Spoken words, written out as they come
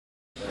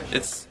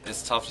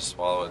It's tough to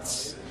swallow.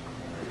 It's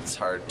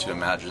hard to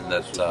imagine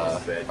that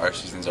our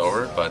season's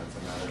over, but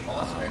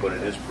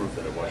it is proof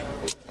that it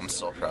was. I'm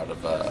so proud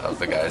of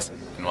the guys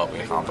and what we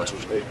accomplished.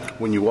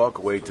 When you walk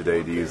away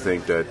today, do you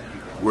think that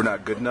we're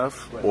not good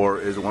enough, or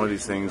is it one of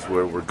these things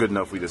where we're good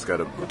enough, we just got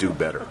to do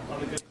better?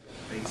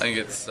 I think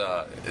it's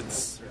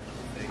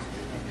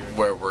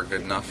where we're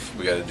good enough,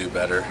 we got to do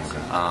better.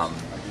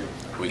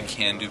 We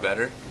can do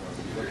better,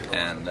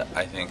 and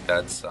I think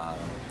that's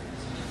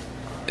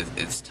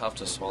it's tough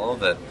to swallow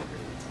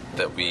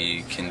that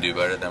we can do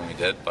better than we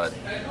did, but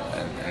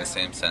in the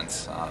same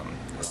sense,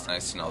 it's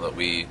nice to know that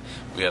we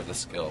have the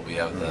skill, we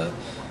have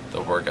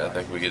the work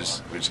ethic. We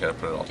just got to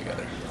put it all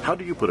together. How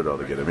do you put it all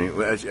together? I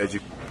mean, as you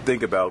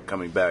think about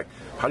coming back,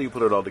 how do you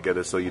put it all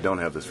together so you don't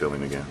have this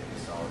feeling again?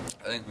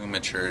 I think we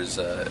mature as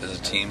a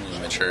team, we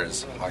mature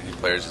as hockey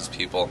players, as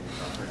people.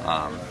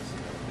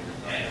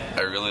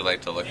 I really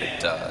like to look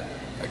at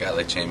a guy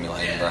like Jamie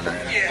Langenbrunner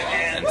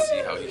and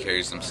see how he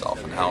carries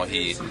himself and how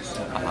he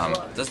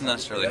doesn't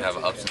necessarily have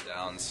ups and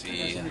downs.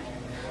 He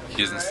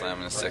isn't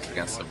slamming his stick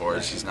against the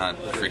boards. He's not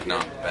freaking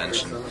out on the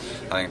bench, and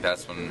I think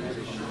that's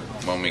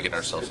when we get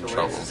ourselves in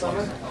trouble.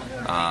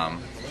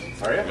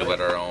 We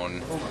let our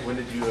own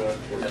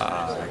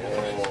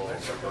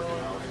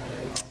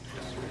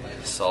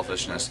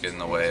selfishness get in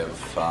the way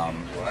of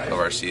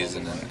our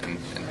season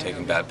and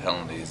taking bad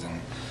penalties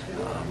and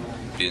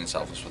being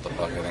selfish with the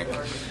puck. I think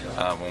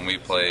when we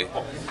play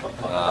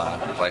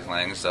like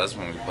Langs does,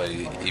 when we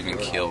play even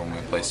keel, when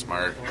we play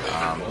smart,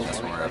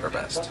 that's when we're at our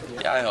best.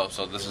 Yeah, I hope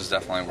so. This is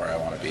definitely where I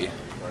want to be.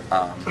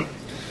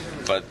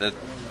 But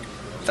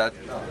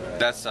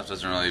that stuff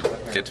doesn't really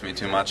get to me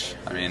too much.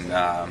 I mean,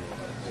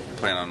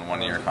 playing on a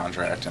one-year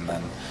contract and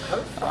then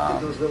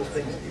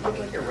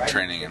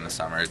training in the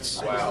summer,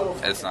 it's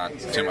not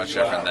too much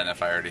different than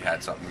if I already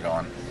had something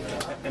going.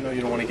 I know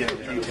you don't want to get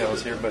into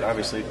details here, but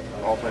obviously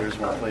all players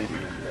want to play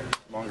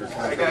longer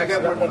contracts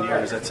than 1 year.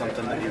 Is that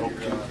something that you hope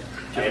can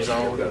get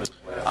resolved?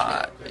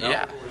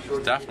 Yeah,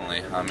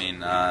 definitely. I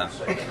mean,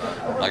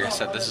 like I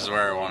said, this is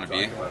where I want to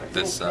be.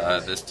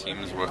 This team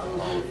is where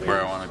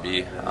I want to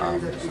be.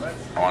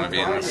 I want to be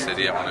in the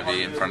city. I want to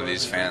be in front of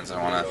these fans.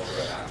 I want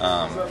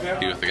to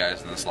be with the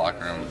guys in this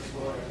locker room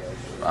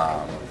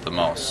the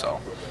most.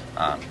 So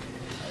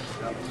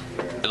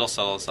it'll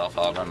settle itself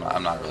out.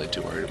 I'm not really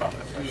too worried about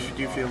it.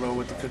 Do you feel, though,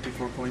 with the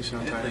 54 points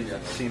tying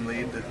team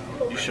lead, that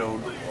you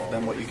showed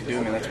them what you could do?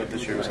 I mean, that's what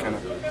this year was kind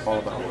of all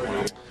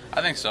about.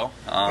 I think so.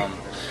 I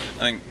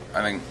think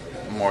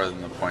more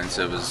than the points,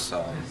 it was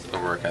the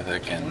work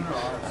ethic and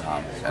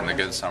the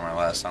good summer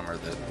last summer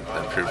that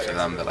proved to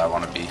them that I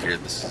want to be here.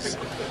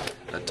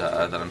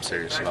 That I'm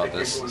serious about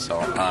this. So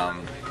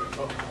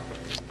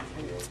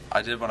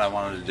I did what I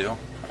wanted to do.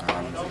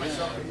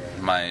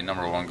 My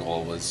number one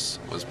goal was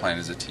playing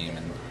as a team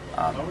and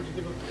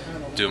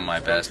doing my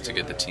best to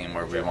get the team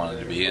where we wanted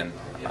to be, and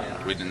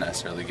we didn't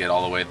necessarily get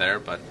all the way there,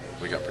 but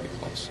we got pretty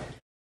close.